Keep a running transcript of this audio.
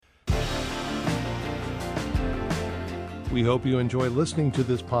We hope you enjoy listening to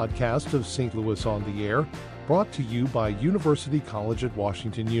this podcast of St. Louis on the Air, brought to you by University College at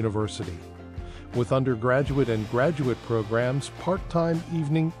Washington University. With undergraduate and graduate programs, part-time,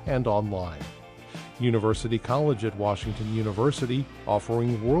 evening, and online. University College at Washington University,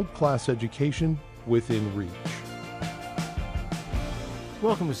 offering world-class education within reach.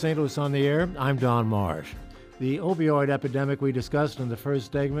 Welcome to St. Louis on the Air. I'm Don Marsh. The opioid epidemic we discussed in the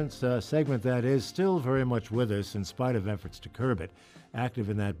first segment that is still very much with us in spite of efforts to curb it. Active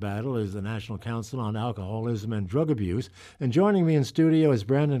in that battle is the National Council on Alcoholism and Drug Abuse. And joining me in studio is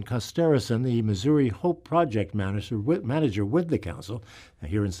Brandon Costerison, the Missouri Hope Project manager with the council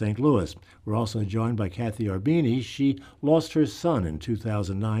here in St. Louis. We're also joined by Kathy Arbini. She lost her son in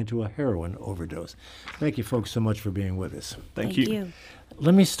 2009 to a heroin overdose. Thank you folks so much for being with us. Thank you.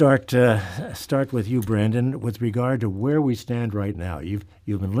 Let me start with you, Brandon, with regard to where we stand right now. You've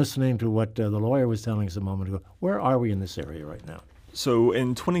been listening to what the lawyer was telling us a moment ago. Where are we in this area right now? So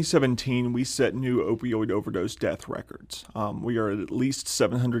in 2017, we set new opioid overdose death records. We are at least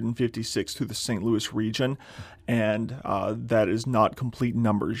 756 through the St. Louis region, and that is not complete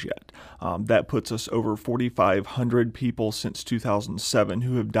numbers yet. That puts us over 4,500 people since 2007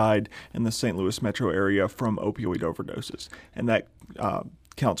 who have died in the St. Louis metro area from opioid overdoses. And that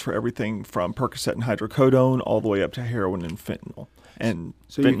counts for everything from Percocet and hydrocodone all the way up to heroin and fentanyl. And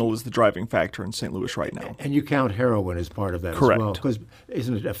fentanyl is the driving factor in St. Louis right now. And you count heroin as part of that Correct. as well. Because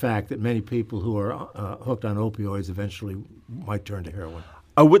isn't it a fact that many people who are hooked on opioids eventually might turn to heroin?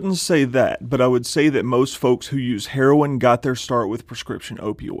 I wouldn't say that, but I would say that most folks who use heroin got their start with prescription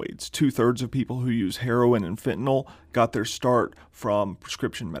opioids. 2/3 of people who use heroin and fentanyl got their start from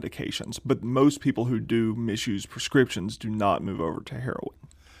prescription medications. But most people who do misuse prescriptions do not move over to heroin.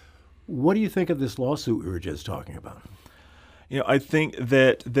 What do you think of this lawsuit we were just talking about? I think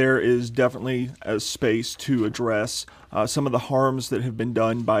that there is definitely a space to address some of the harms that have been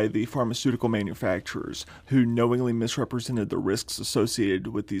done by the pharmaceutical manufacturers who knowingly misrepresented the risks associated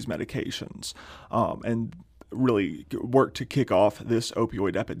with these medications and really work to kick off this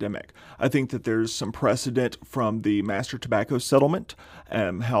opioid epidemic. I think that there's some precedent from the Master Tobacco Settlement,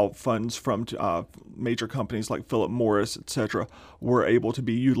 how funds from major companies like Philip Morris, etc., were able to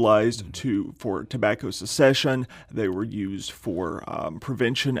be utilized for tobacco cessation. They were used for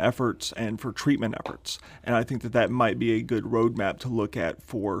prevention efforts and for treatment efforts. And I think that might be a good roadmap to look at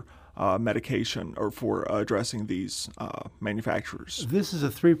for medication or for addressing these manufacturers. This is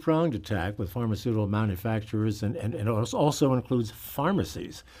a three-pronged attack with pharmaceutical manufacturers, and it also includes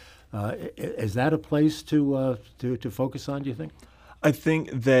pharmacies. Is that a place to focus on, do you think? I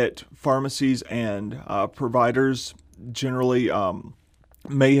think that pharmacies and providers generally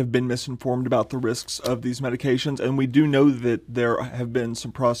may have been misinformed about the risks of these medications, and we do know that there have been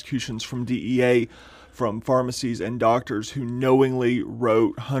some prosecutions from DEA from pharmacies and doctors who knowingly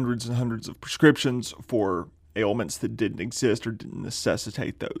wrote hundreds and hundreds of prescriptions for ailments that didn't exist or didn't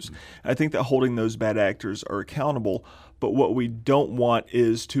necessitate those. I think that holding those bad actors are accountable, but what we don't want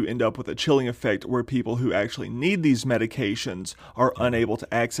is to end up with a chilling effect where people who actually need these medications are unable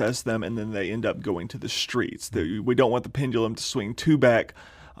to access them and then they end up going to the streets. We don't want the pendulum to swing too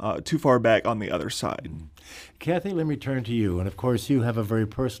far back on the other side. Kathy, let me turn to you. And of course, you have a very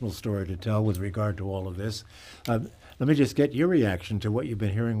personal story to tell with regard to all of this. Let me just get your reaction to what you've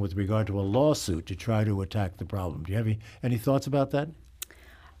been hearing with regard to a lawsuit to try to attack the problem. Do you have any thoughts about that?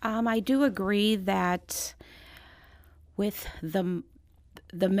 I do agree that with the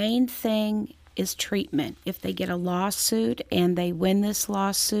main thing is treatment. If they get a lawsuit and they win this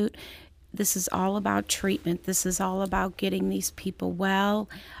lawsuit, this is all about treatment. This is all about getting these people well,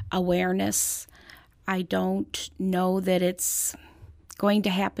 awareness. I don't know that it's going to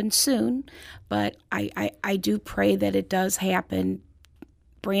happen soon, but I do pray that it does happen.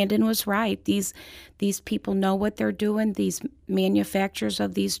 Brandon was right. These people know what they're doing, these manufacturers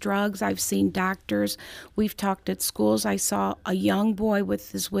of these drugs. I've seen doctors. We've talked at schools. I saw a young boy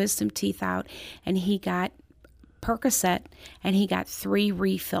with his wisdom teeth out, and he got Percocet, and he got 3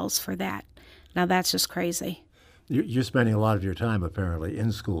 refills for that. Now, that's just crazy. You're spending a lot of your time, apparently,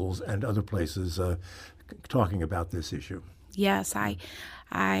 in schools and other places talking about this issue. Yes, I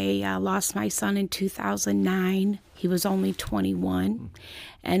lost my son in 2009. He was only 21.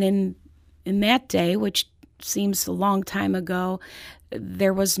 And in that day, which seems a long time ago,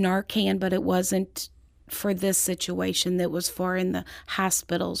 there was Narcan, but it wasn't for this situation. That was for in the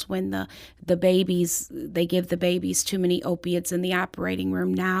hospitals when the babies, they give the babies too many opiates in the operating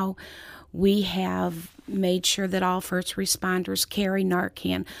room. Now We have made sure that all first responders carry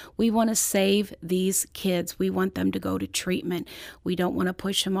Narcan. We want to save these kids. We want them to go to treatment. We don't want to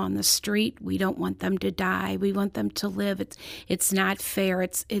push them on the street. We don't want them to die. We want them to live. It's not fair.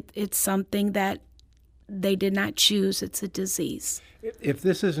 It's something that they did not choose. It's a disease. If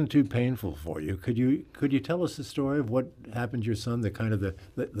this isn't too painful for you, could you tell us the story of what happened to your son, the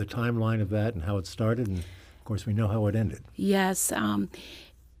timeline of that and how it started? And of course, we know how it ended. Yes.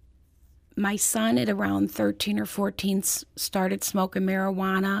 My son at around 13 or 14 started smoking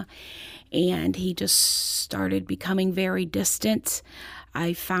marijuana, and he just started becoming very distant.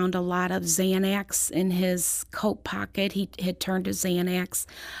 I found a lot of Xanax in his coat pocket. He had turned to Xanax.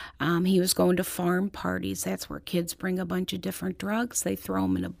 He was going to farm parties. That's where kids bring a bunch of different drugs. They throw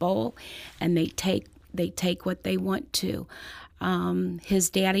them in a bowl, and they take what they want to. His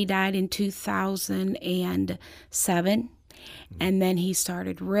daddy died in 2007, and then he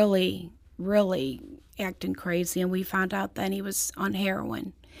started really acting crazy, and we found out then he was on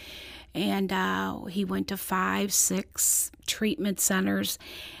heroin. And he went to 5, 6 treatment centers,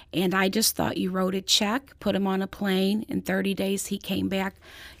 and I just thought you wrote a check, put him on a plane, in 30 days he came back,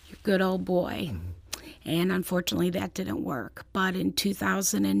 your good old boy. Mm-hmm. And unfortunately that didn't work. But in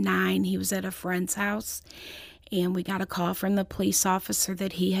 2009 he was at a friend's house, and we got a call from the police officer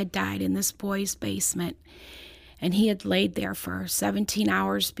that he had died in this boy's basement. And he had laid there for 17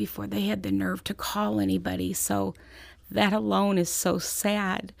 hours before they had the nerve to call anybody. So that alone is so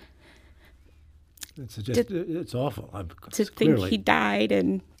sad. It's awful. To think he died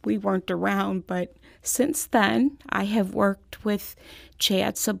and we weren't around. But since then, I have worked with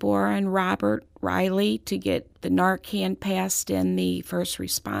Chad Sabora and Robert Riley to get the Narcan passed in the first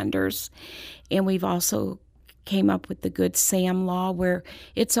responders. And we've also came up with the Good Sam law, where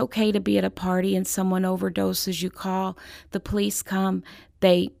it's okay to be at a party and someone overdoses. You call, the police come,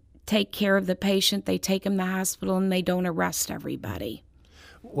 they take care of the patient, they take him to the hospital, and they don't arrest everybody.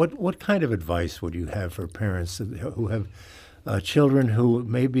 What kind of advice would you have for parents who have children who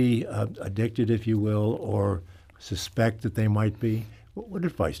may be addicted, if you will, or suspect that they might be? What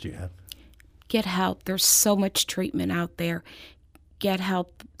advice do you have? Get help. There's so much treatment out there. Get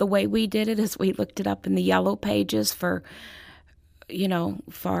help. The way we did it is we looked it up in the yellow pages for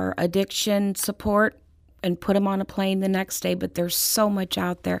addiction support and put them on a plane the next day. But there's so much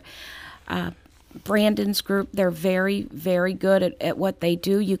out there. Brandon's group, they're very, very good at what they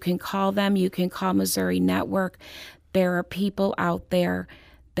do. You can call them. You can call Missouri Network. There are people out there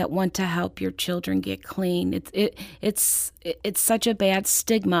that want to help your children get clean. It's such a bad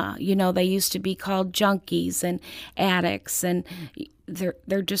stigma. They used to be called junkies and addicts, and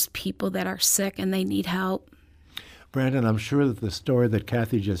they're just people that are sick and they need help. Brandon, I'm sure that the story that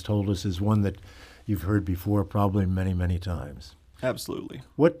Kathy just told us is one that you've heard before, probably many, many times. Absolutely.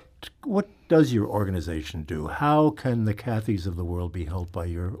 What does your organization do? How can the Kathys of the world be helped by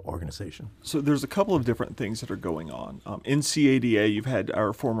your organization? So there's a couple of different things that are going on. In CADA, you've had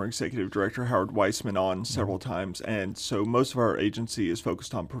our former executive director, Howard Weissman, on several times. And so most of our agency is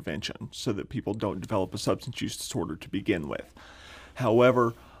focused on prevention so that people don't develop a substance use disorder to begin with.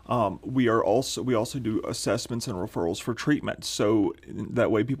 However, we also do assessments and referrals for treatment. So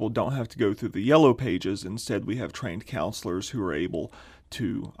that way people don't have to go through the yellow pages. Instead, we have trained counselors who are able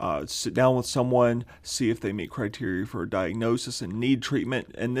to sit down with someone, see if they meet criteria for a diagnosis and need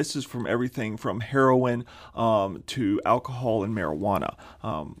treatment. And this is from everything from heroin to alcohol and marijuana.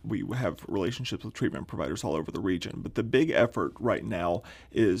 We have relationships with treatment providers all over the region. But the big effort right now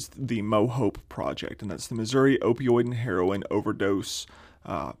is the MoHope Project, and that's the Missouri Opioid and Heroin Overdose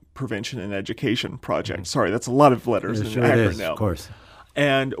Prevention and Education Project. Sorry, that's a lot of letters. Sure it is, of course.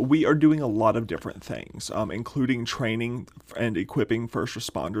 And we are doing a lot of different things, including training and equipping first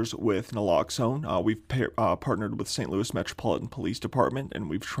responders with naloxone. We've partnered with St. Louis Metropolitan Police Department, and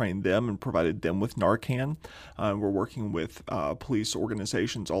we've trained them and provided them with Narcan. We're working with police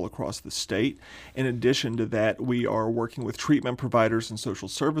organizations all across the state. In addition to that, we are working with treatment providers and social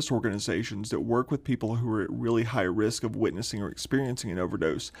service organizations that work with people who are at really high risk of witnessing or experiencing an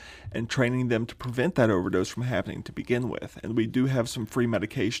overdose and training them to prevent that overdose from happening to begin with. And we do have some free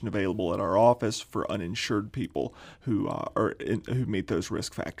medication available at our office for uninsured people who meet those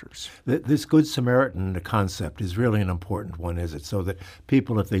risk factors. This Good Samaritan concept is really an important one, is it? So that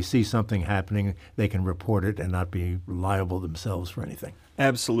people, if they see something happening, they can report it and not be liable themselves for anything.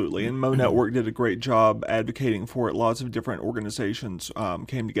 Absolutely. And Mo Network did a great job advocating for it. Lots of different organizations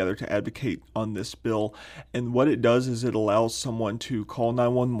came together to advocate on this bill. And what it does is it allows someone to call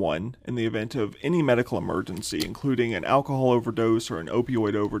 911 in the event of any medical emergency, including an alcohol overdose or an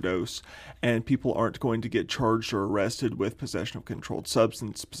opioid overdose. And people aren't going to get charged or arrested with possession of controlled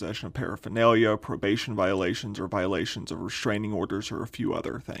substance, possession of paraphernalia, probation violations, or violations of restraining orders, or a few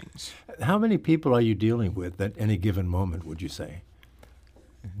other things. How many people are you dealing with at any given moment, would you say,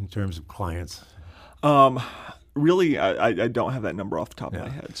 in terms of clients? Really, I don't have that number off the top of my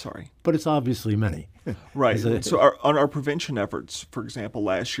head. Sorry. But it's obviously many. Right. So on our prevention efforts, for example,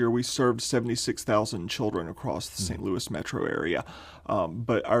 last year we served 76,000 children across the St. Louis metro area.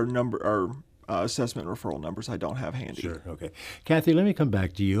 But our assessment referral numbers I don't have handy. Sure. Okay. Kathy, let me come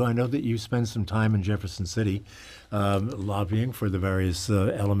back to you. I know that you spend some time in Jefferson City lobbying for the various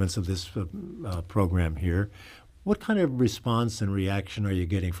elements of this program here. What kind of response and reaction are you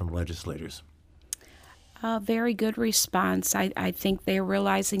getting from legislators? Very good response. I think they're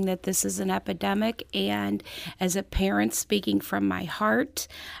realizing that this is an epidemic, and as a parent speaking from my heart,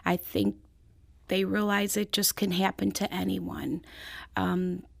 I think they realize it just can happen to anyone.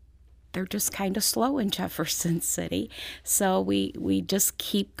 They're just kind of slow in Jefferson City, so we just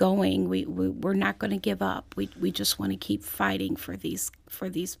keep going. We're not going to give up. We just want to keep fighting for these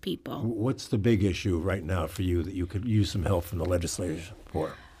people. What's the big issue right now for you that you could use some help from the legislators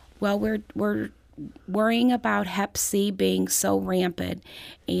for? Well, we're worrying about Hep C being so rampant,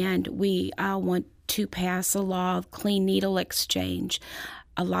 and we want to pass a law of clean needle exchange.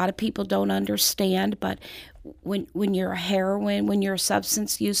 A lot of people don't understand, but when you're a heroin, when you're a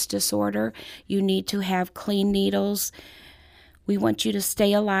substance use disorder, you need to have clean needles. We want you to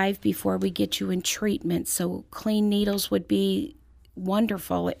stay alive before we get you in treatment. So clean needles would be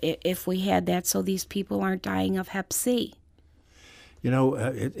wonderful if we had that, so these people aren't dying of Hep C. You know,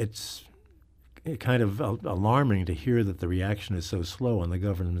 it's kind of alarming to hear that the reaction is so slow on the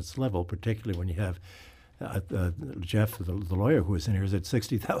government's level, particularly when you have Jeff, the lawyer who was in here, said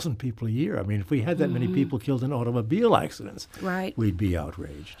 60,000 people a year. I mean, if we had that many people killed in automobile accidents, right, we'd be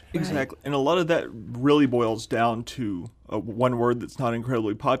outraged. Exactly. Right. And a lot of that really boils down to one word that's not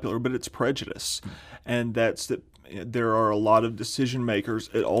incredibly popular, but it's prejudice. And that's that there are a lot of decision makers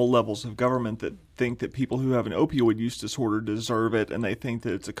at all levels of government that think that people who have an opioid use disorder deserve it, and they think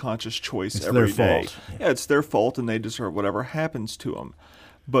that it's a conscious choice every day. Yeah, it's their fault, and they deserve whatever happens to them.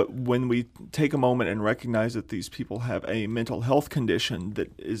 But when we take a moment and recognize that these people have a mental health condition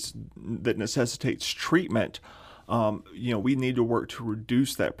that necessitates treatment, we need to work to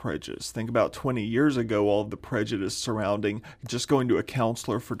reduce that prejudice. Think about 20 years ago, all of the prejudice surrounding just going to a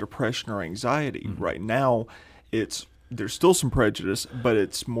counselor for depression or anxiety. Mm-hmm. Right now, there's still some prejudice, but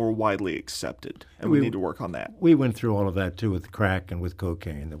it's more widely accepted, and we need to work on that. We went through all of that, too, with crack and with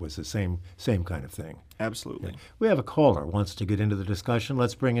cocaine. That was the same kind of thing. Absolutely. Yeah. We have a caller who wants to get into the discussion.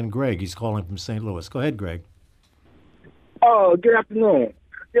 Let's bring in Greg. He's calling from St. Louis. Go ahead, Greg. Good afternoon.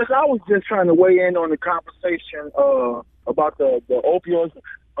 Yes, I was just trying to weigh in on the conversation about the opioid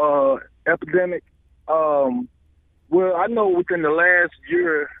epidemic. Well, I know within the last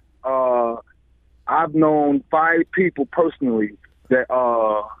year, I've known 5 people personally that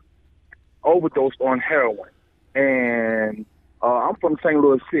overdosed on heroin. And I'm from St.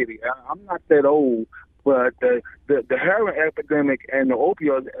 Louis City. I'm not that old, but the heroin epidemic and the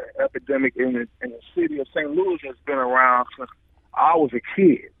opioid epidemic in the city of St. Louis has been around since I was a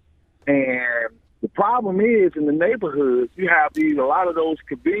kid. And the problem is, in the neighborhoods, you have a lot of those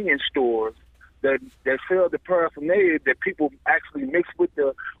convenience stores that sell the paraphernalia that people actually mix with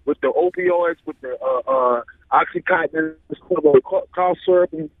the opioids, with the Oxycontin, cough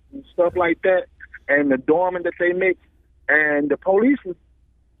syrup and stuff like that, and the Dorman that they mix. And the police,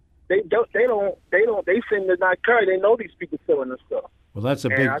 they seem to not care. They know these people selling this stuff. Well, that's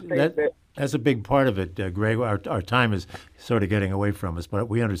a big part of it, Greg. Our time is sort of getting away from us, but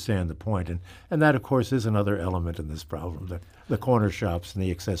we understand the point, and that, of course, is another element in this problem: the corner shops and the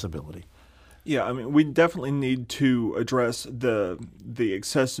accessibility. Yeah, I mean, we definitely need to address the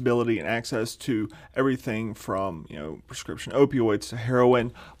accessibility and access to everything from, prescription opioids to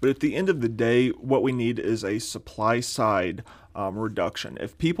heroin. But at the end of the day, what we need is a supply side reduction.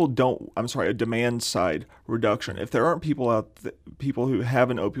 If people a demand side reduction. If there aren't people who have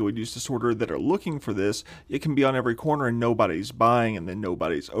an opioid use disorder that are looking for this, it can be on every corner and nobody's buying, and then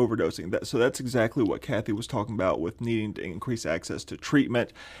nobody's overdosing. So that's exactly what Kathy was talking about with needing to increase access to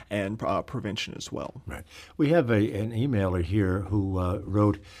treatment and prevention as well. Right. We have an emailer here who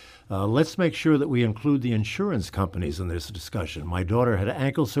wrote, let's make sure that we include the insurance companies in this discussion. My daughter had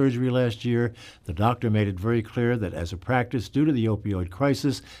ankle surgery last year. The doctor made it very clear that as a practice, do due to the opioid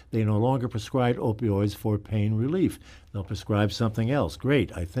crisis, they no longer prescribe opioids for pain relief. They'll prescribe something else.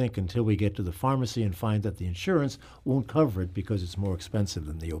 Great, I think, until we get to the pharmacy and find that the insurance won't cover it because it's more expensive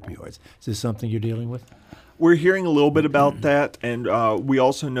than the opioids. Is this something you're dealing with? We're hearing a little bit about that, and we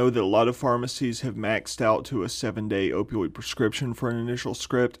also know that a lot of pharmacies have maxed out to a 7-day opioid prescription for an initial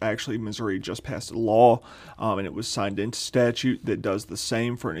script. Actually, Missouri just passed a law, and it was signed into statute that does the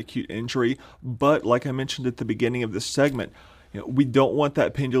same for an acute injury. But like I mentioned at the beginning of this segment, we don't want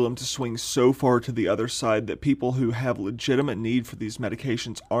that pendulum to swing so far to the other side that people who have legitimate need for these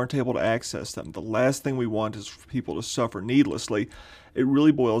medications aren't able to access them. The last thing we want is for people to suffer needlessly. It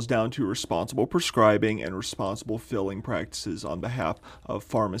really boils down to responsible prescribing and responsible filling practices on behalf of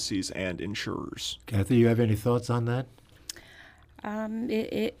pharmacies and insurers. Kathy, you have any thoughts on that?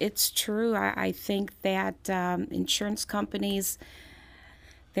 It's true. I think that insurance companies,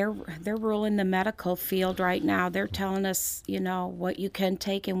 they're ruling the medical field right now. They're telling us, what you can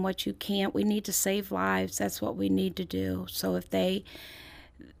take and what you can't. We need to save lives. That's what we need to do. So if they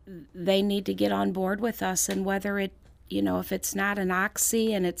need to get on board with us, and whether if it's not an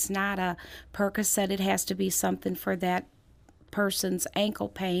Oxy and it's not a Percocet, it has to be something for that person's ankle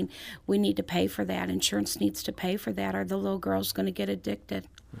pain. We need to pay for that. Insurance needs to pay for that, or the little girl's going to get addicted.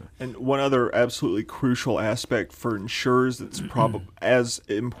 And one other absolutely crucial aspect for insurers that's probably as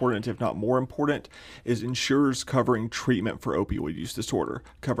important, if not more important, is insurers covering treatment for opioid use disorder,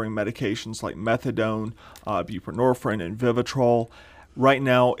 covering medications like methadone, buprenorphine, and Vivitrol. Right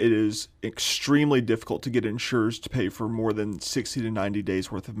now, it is extremely difficult to get insurers to pay for more than 60 to 90 days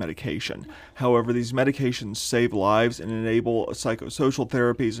worth of medication. However, these medications save lives and enable psychosocial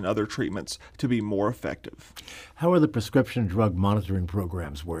therapies and other treatments to be more effective. How are the prescription drug monitoring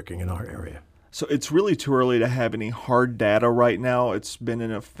programs working in our area? So it's really too early to have any hard data right now. It's been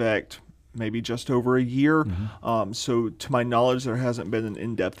in effect maybe just over a year. So to my knowledge, there hasn't been an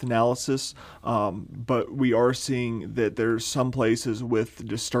in-depth analysis, but we are seeing that there's some places with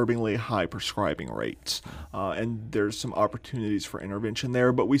disturbingly high prescribing rates, and there's some opportunities for intervention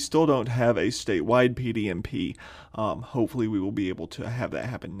there, but we still don't have a statewide PDMP. Hopefully we will be able to have that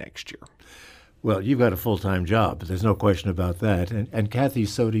happen next year. Well, you've got a full-time job, but there's no question about that. And Kathy,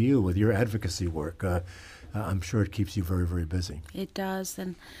 so do you with your advocacy work. I'm sure it keeps you very, very busy. It does,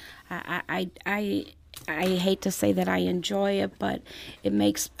 and I hate to say that I enjoy it, but it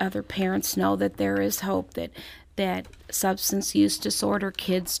makes other parents know that there is hope, that substance use disorder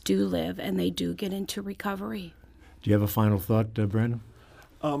kids do live and they do get into recovery. Do you have a final thought, Brandon?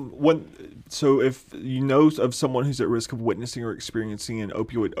 So if you know of someone who's at risk of witnessing or experiencing an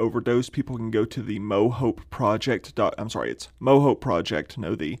opioid overdose, people can go to the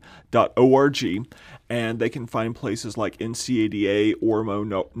mohopeproject.org, and they can find places like NCADA or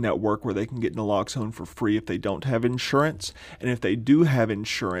Mo Network where they can get naloxone for free if they don't have insurance. And if they do have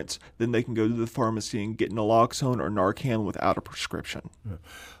insurance, then they can go to the pharmacy and get naloxone or Narcan without a prescription.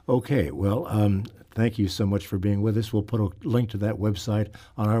 Okay, well, thank you so much for being with us. We'll put a link to that website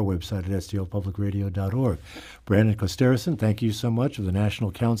on our website at stlpublicradio.org. Brandon Costerison, thank you so much, of the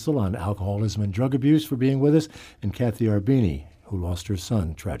National Council on Alcoholism and Drug Abuse, for being with us, and Kathy Arbini, who lost her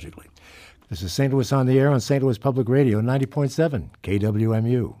son tragically. This is St. Louis on the Air on St. Louis Public Radio, 90.7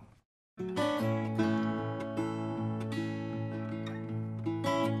 KWMU.